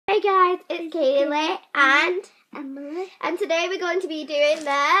guys, it's Kaylee and Emily. And today we're going to be doing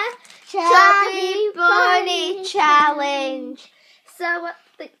the Chubby Bunny Challenge. So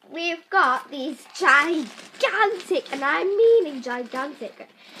we've got these gigantic, and I'm meaning gigantic,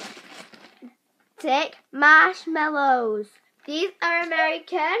 marshmallows. These are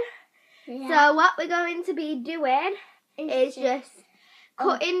American. Yeah. So what we're going to be doing is just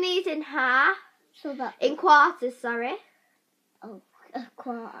cutting these in half. So that In quarters, sorry. Oh, a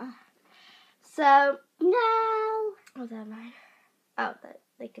quarter. So No. Oh, they're mine. Oh,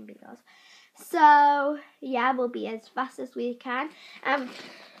 they can be yours. So yeah, we'll be as fast as we can.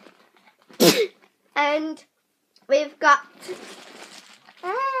 And we've got 2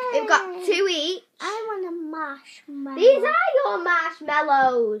 each. I want a marshmallow. These are your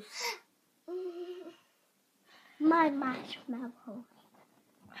marshmallows. My marshmallows.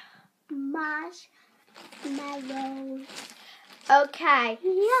 Marshmallows. Okay.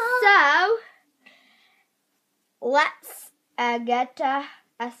 Yeah. So let's get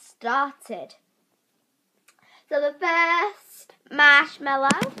started. So the first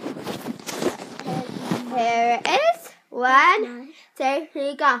marshmallow. Here it is. 1, 2,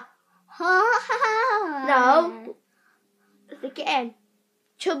 3, go. No. Stick it in.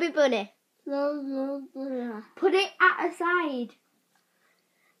 Chubby Bunny. Put it at a side.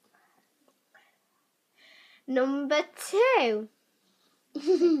 Number 2.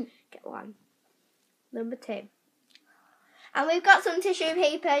 Get one. Number 2. And we've got some tissue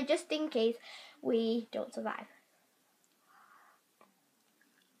paper just in case we don't survive.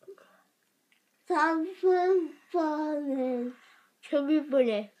 Something funny. Chubby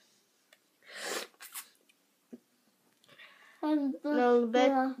Bunny.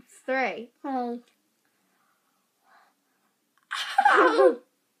 Number 3.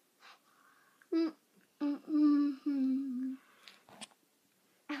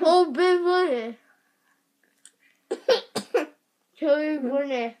 Chubby Bunny. Chubby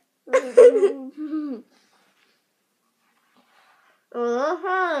Bunny.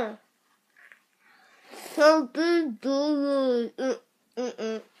 Chubby Bunny.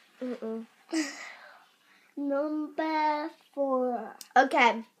 Number 4.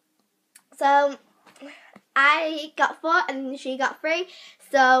 Okay, so I got 4 and she got 3.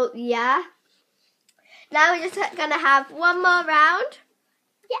 So yeah. Now we're just gonna have one more round.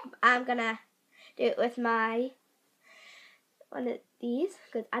 Yeah, I'm gonna do it with my one of these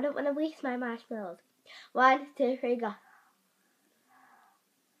because I don't want to waste my marshmallows. 1, 2, 3, go.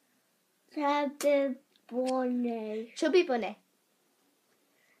 Chubby Bunny. Chubby Bunny.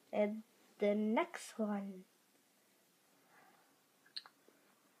 And the next one.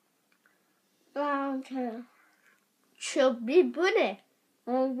 Round 2. Chubby Bunny.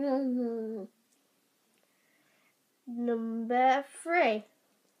 Number 3.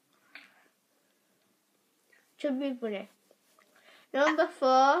 Chubby Bunny. Number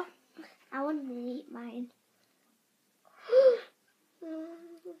 4. I want to eat mine.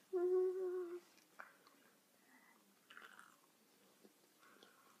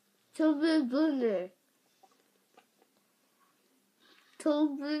 Chubby Bunny.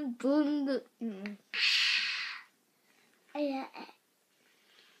 Chubby Bunny. Yeah.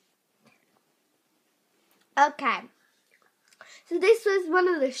 Okay. So this was one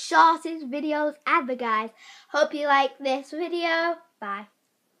of the shortest videos ever, guys. Hope you like this video. Bye.